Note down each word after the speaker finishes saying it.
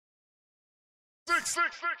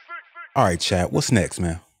All right, chat, what's next,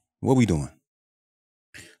 man? What we doing?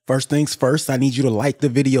 First things first, I need you to like the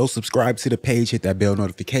video, subscribe to the page, hit that bell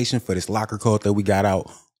notification for this locker code that we got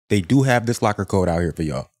out. They do have this locker code out here for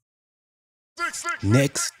y'all.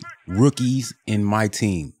 Next, rookies in my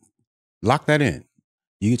team. Lock that in.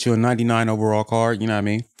 You get your 99 overall card, you know what I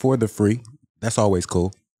mean, for the free. That's always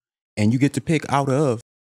cool. And you get to pick out of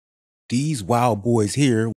these wild boys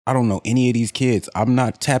here. I don't know any of these kids. I'm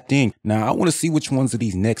not tapped in. Now, I want to see which ones of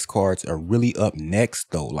these next cards are really up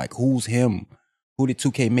next, though. Like, who's him? Who did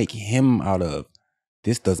 2K make him out of?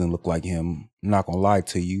 This doesn't look like him. I'm not going to lie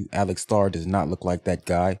to you. Alex Starr does not look like that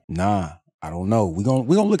guy. Nah, I don't know. We're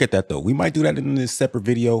gonna look at that, though. We might do that in this separate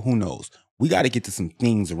video. Who knows? We got to get to some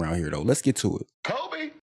things around here, though. Let's get to it.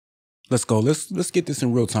 Kobe. Let's go. Let's get this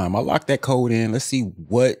in real time. I locked that code in. Let's see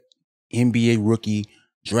what NBA rookie,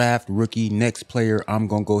 draft rookie, next player. I'm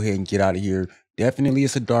going to go ahead and get out of here. Definitely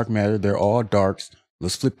it's a dark matter. They're all darks.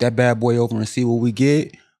 Let's flip that bad boy over and see what we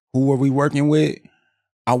get. Who are we working with?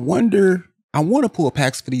 I want to pull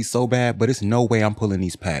packs for these so bad, but it's no way I'm pulling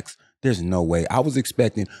these packs. There's no way. I was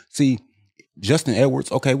expecting, see, Justin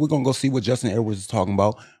Edwards. Okay, we're going to go see what Justin Edwards is talking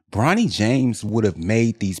about. Bronny James would have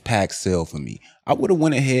made these packs sell for me. I would have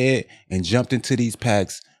went ahead and jumped into these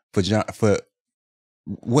packs for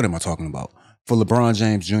what am I talking about? For LeBron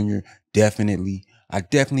James Jr. Definitely. I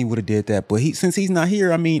definitely would have did that. But since he's not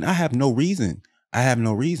here, I mean, I have no reason.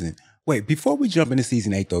 Wait, before we jump into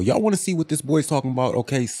season 8 though, y'all want to see what this boy's talking about?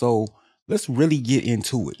 Okay, so let's really get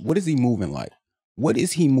into it. What is he moving like? What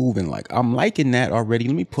is he moving like? I'm liking that already.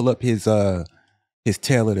 Let me pull up his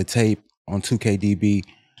tail of the tape on 2KDB.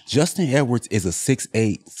 Justin Edwards is a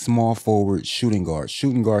 6'8" small forward shooting guard,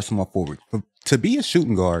 small forward. To be a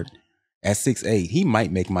shooting guard at 6'8", he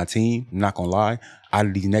might make my team. I'm not gonna lie. Out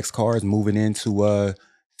of these next cards moving into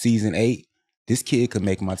season 8, this kid could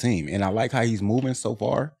make my team. And I like how he's moving so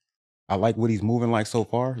far. I like what he's moving like so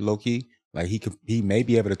far, low key. Like he may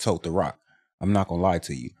be able to tote the rock. I'm not gonna lie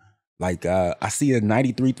to you. Like I see a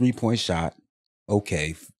 93 3-point shot.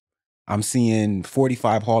 Okay. I'm seeing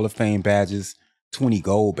 45 Hall of Fame badges, 20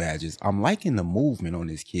 gold badges. I'm liking the movement on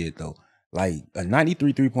this kid though. Like a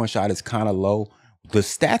 93 3-point shot is kind of low. The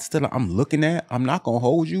stats that I'm looking at, I'm not gonna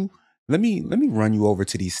hold you. Let me run you over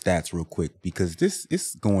to these stats real quick because this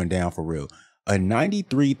is going down for real. A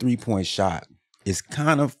 93 3-point shot is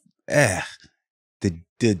kind of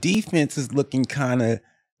the defense is looking kind of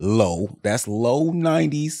low. That's low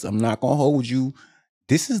 90s. I'm not gonna hold you.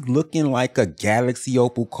 This is looking like a Galaxy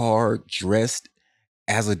Opal card dressed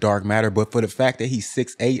as a dark matter, but for the fact that he's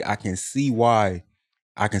 6'8", I can see why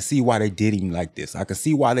they did him like this. I can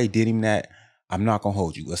see why they did him that. I'm not gonna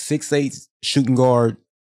hold you. A 6'8" shooting guard,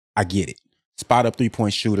 I get it. Spot up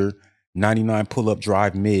 3-point shooter, 99 pull-up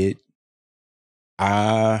drive mid.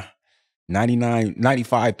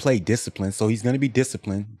 95 play discipline. So he's gonna be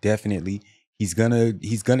disciplined, definitely. He's gonna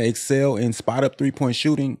excel in spot up 3-point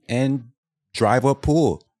shooting and drive up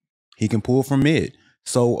pull. He can pull from mid.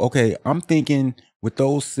 So okay, I'm thinking with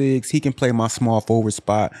those 6, he can play my small forward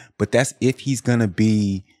spot, but that's if he's gonna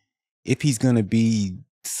be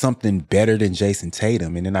something better than Jason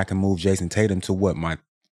Tatum. And then I can move Jason Tatum to what, my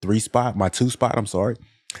 2 spot, I'm sorry.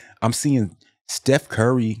 I'm seeing Steph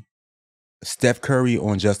Curry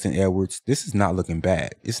on Justin Edwards. This is not looking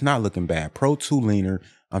bad. It's not looking bad. Pro 2 leaner.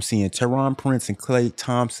 I'm seeing Teron Prince and Klay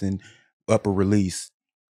Thompson upper release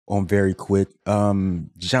on very quick.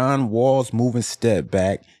 John Wall's moving step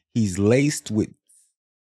back. He's laced with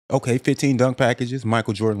 15 dunk packages,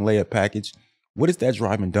 Michael Jordan layup package. What is that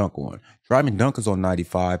drive and dunk on? Drive and dunk is on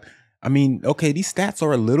 95. I mean, okay, these stats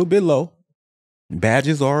are a little bit low.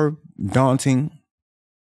 Badges are daunting.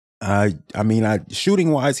 I mean,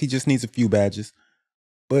 shooting wise, he just needs a few badges,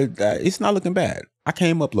 but it's not looking bad. I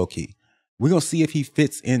came up low key. We're gonna see if he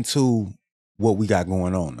fits into what we got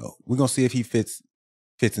going on, though. We're gonna see if he fits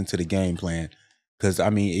into the game plan. Because,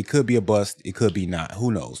 I mean, it could be a bust. It could be not.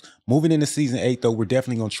 Who knows? Moving into season 8, though, we're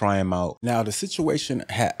definitely going to try him out. Now, the situation,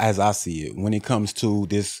 as I see it, when it comes to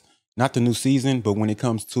this, not the new season, but when it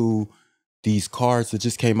comes to these cards that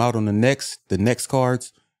just came out on the next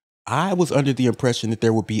cards, I was under the impression that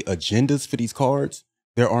there would be agendas for these cards.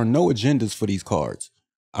 There are no agendas for these cards.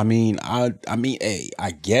 I mean, hey,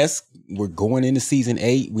 I guess we're going into season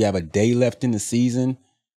 8. We have a day left in the season.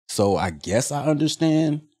 So I guess I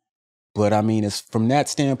understand. But I mean, it's from that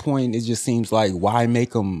standpoint, it just seems like, why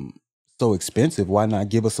make them so expensive? Why not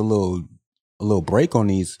give us a little break on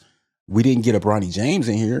these? We didn't get a Bronny James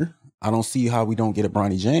in here. I don't see how we don't get a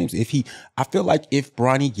Bronny James. I feel like if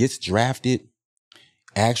Bronny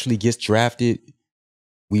actually gets drafted,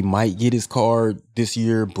 we might get his card this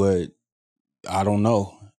year, but I don't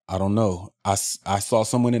know. I don't know. I saw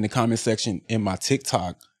someone in the comment section in my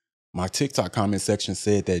TikTok comment section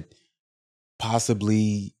said that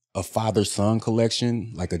possibly a father son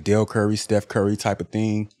collection, like a Dale Curry, Steph Curry type of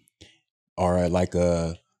thing, or like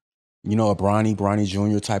a a Bronny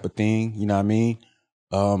Jr. type of thing. You know what I mean?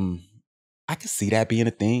 Um, I could see that being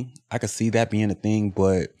a thing. I could see that being a thing,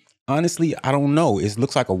 but honestly, I don't know. It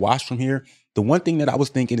looks like a wash from here. The one thing that I was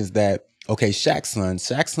thinking is that, okay, Shaq's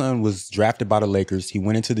son was drafted by the Lakers. He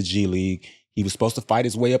went into the G League. He was supposed to fight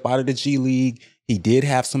his way up out of the G League. He did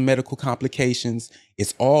have some medical complications.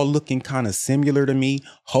 It's all looking kind of similar to me.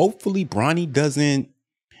 Hopefully, Bronny doesn't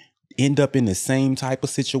end up in the same type of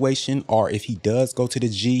situation, or if he does go to the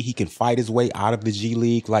G, he can fight his way out of the G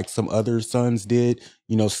League like some other sons did.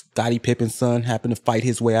 Scottie Pippen's son happened to fight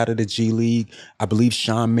his way out of the G League. I believe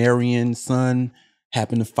Sean Marion's son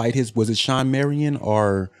happened to fight was it Sean Marion,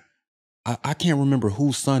 or I can't remember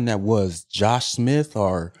whose son that was, Josh Smith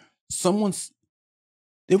or someone's.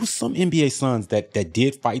 There was some NBA sons that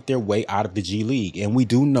did fight their way out of the G League, and we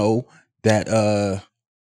do know that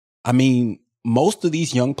I mean, most of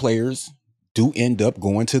these young players do end up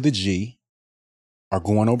going to the G or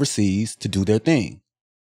going overseas to do their thing.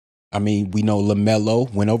 I mean, we know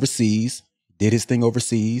LaMelo went overseas, did his thing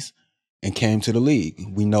overseas, and came to the league.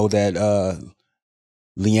 We know that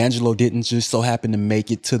LiAngelo didn't just so happen to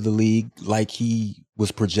make it to the league like he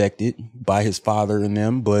was projected by his father and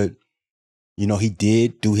them, but he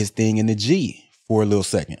did do his thing in the G for a little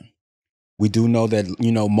second. We do know that,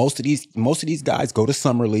 most of these guys go to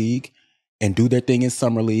summer league and do their thing in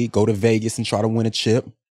summer league, go to Vegas and try to win a chip.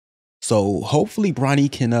 So hopefully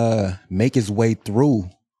Bronny can make his way through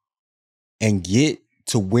and get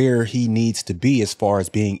to where he needs to be as far as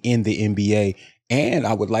being in the NBA. And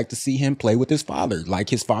I would like to see him play with his father, like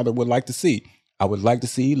his father would like to see. I would like to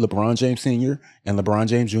see LeBron James Sr. and LeBron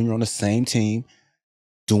James Jr. on the same team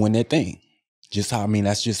doing their thing.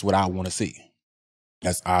 That's just what I want to see.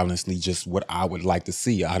 That's honestly just what I would like to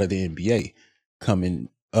see out of the NBA coming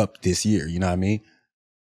up this year. You know what I mean?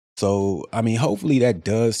 So, hopefully that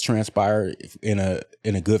does transpire in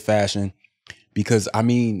a good fashion, because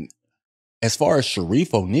as far as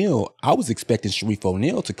Sharif O'Neal, I was expecting Sharif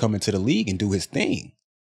O'Neal to come into the league and do his thing.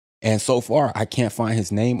 And so far, I can't find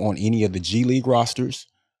his name on any of the G League rosters.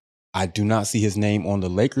 I do not see his name on the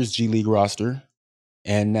Lakers G League roster.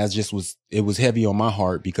 And it was heavy on my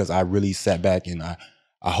heart, because I really sat back and I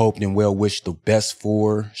hoped and well wished the best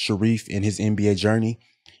for Sharif in his NBA journey.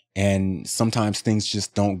 And sometimes things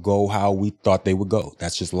just don't go how we thought they would go.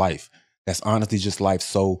 That's just life. That's honestly just life.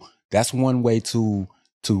 So that's one way to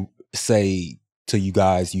say to you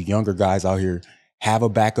guys, you younger guys out here, have a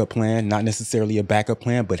backup plan, not necessarily a backup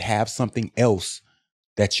plan, but have something else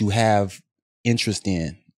that you have interest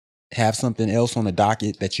in. Have something else on the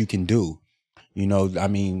docket that you can do. Be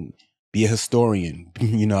a historian,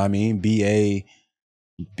 be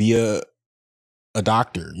a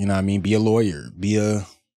doctor, be a lawyer, be a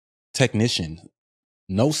technician,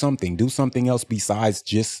 know something, do something else besides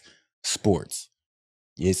just sports.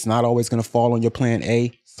 It's not always going to fall on your plan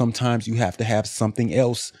A. Sometimes you have to have something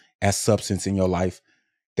else as substance in your life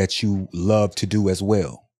that you love to do as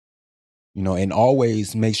well. And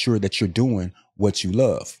always make sure that you're doing what you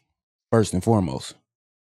love first and foremost.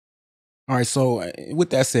 All right, so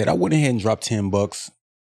with that said, I went ahead and dropped $10.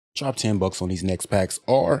 Drop $10 on these next packs,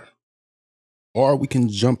 or we can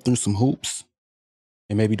jump through some hoops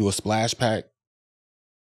and maybe do a splash pack.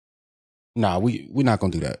 Nah, we're not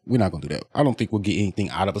gonna do that. We're not gonna do that. I don't think we'll get anything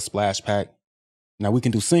out of a splash pack. Now we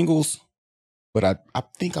can do singles, but I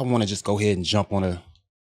think I want to just go ahead and jump on a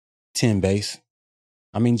 10 base.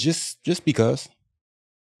 Just because.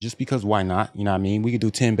 Just because, why not? You know what I mean? We could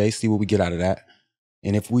do 10 base, see what we get out of that.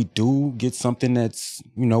 And if we do get something that's,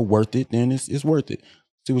 worth it, then it's worth it.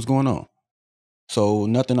 See what's going on. So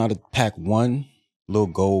nothing out of pack one, little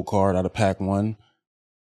gold card out of pack one.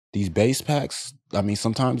 These base packs,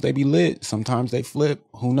 sometimes they be lit, sometimes they flip.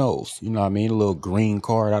 Who knows? You know what I mean? A little green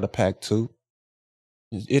card out of pack two.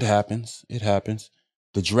 It happens. It happens.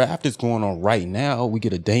 The draft is going on right now. We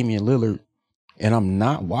get a Damian Lillard, and I'm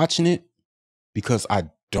not watching it because I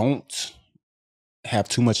don't have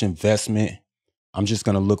too much investment. I'm just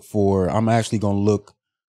going to I'm actually going to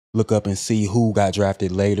look up and see who got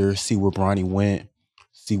drafted later, see where Bronny went,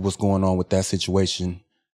 see what's going on with that situation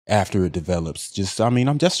after it develops.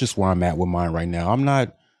 That's just where I'm at with mine right now. I'm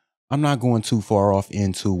not going too far off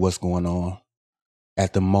into what's going on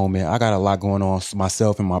at the moment. I got a lot going on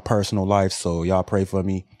myself in my personal life, so y'all pray for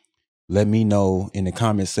me. Let me know in the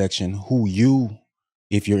comment section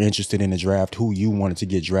if you're interested in the draft, who you wanted to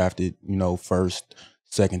get drafted, first,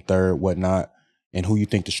 second, third, whatnot, and who you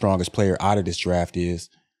think the strongest player out of this draft is.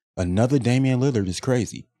 Another Damian Lillard is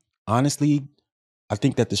crazy. Honestly, I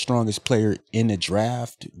think that the strongest player in the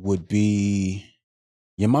draft would be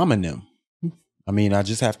your mom and them. I mean, I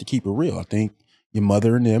just have to keep it real. I think your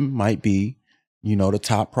mother and them might be, the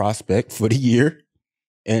top prospect for the year.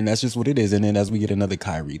 And that's just what it is. And then as we get another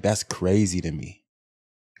Kyrie, that's crazy to me.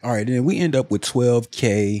 All right, and then we end up with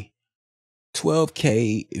 12K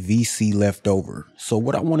VC left over. So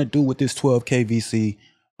what I want to do with this 12K VC,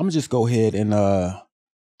 I'm gonna just go ahead and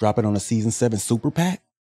drop it on a season 7 super pack.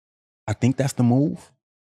 I think that's the move.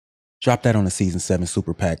 Drop that on a season 7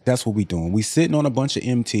 super pack. That's what we doing. We sitting on a bunch of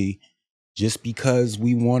MT just because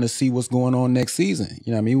we want to see what's going on next season.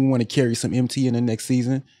 You know what I mean? We want to carry some MT in the next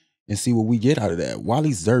season and see what we get out of that. Wally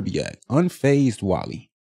Zerbiak, unfazed Wally.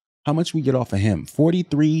 How much we get off of him?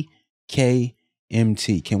 43K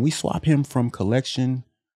MT. Can we swap him from collection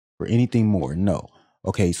for anything more? No.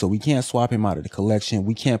 Okay, so we can't swap him out of the collection.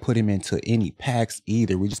 We can't put him into any packs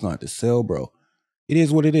either. We just gonna have to sell, bro. It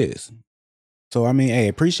is what it is. So, I mean, hey,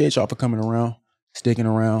 appreciate y'all for coming around, sticking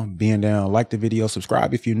around, being down. Like the video,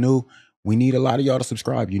 subscribe if you're new. We need a lot of y'all to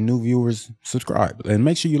subscribe. You new viewers, subscribe. And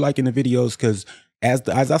make sure you're liking the videos because as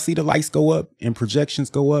I see the likes go up and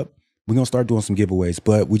projections go up, we're going to start doing some giveaways.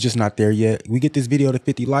 But we're just not there yet. We get this video to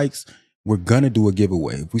 50 likes, we're going to do a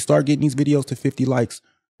giveaway. If we start getting these videos to 50 likes,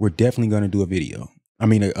 we're definitely going to do a video. I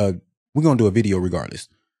mean, we're going to do a video regardless.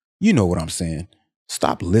 You know what I'm saying.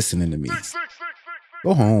 Stop listening to me.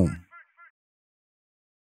 Go home.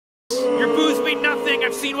 Your booze mean nothing.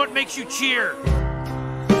 I've seen what makes you cheer.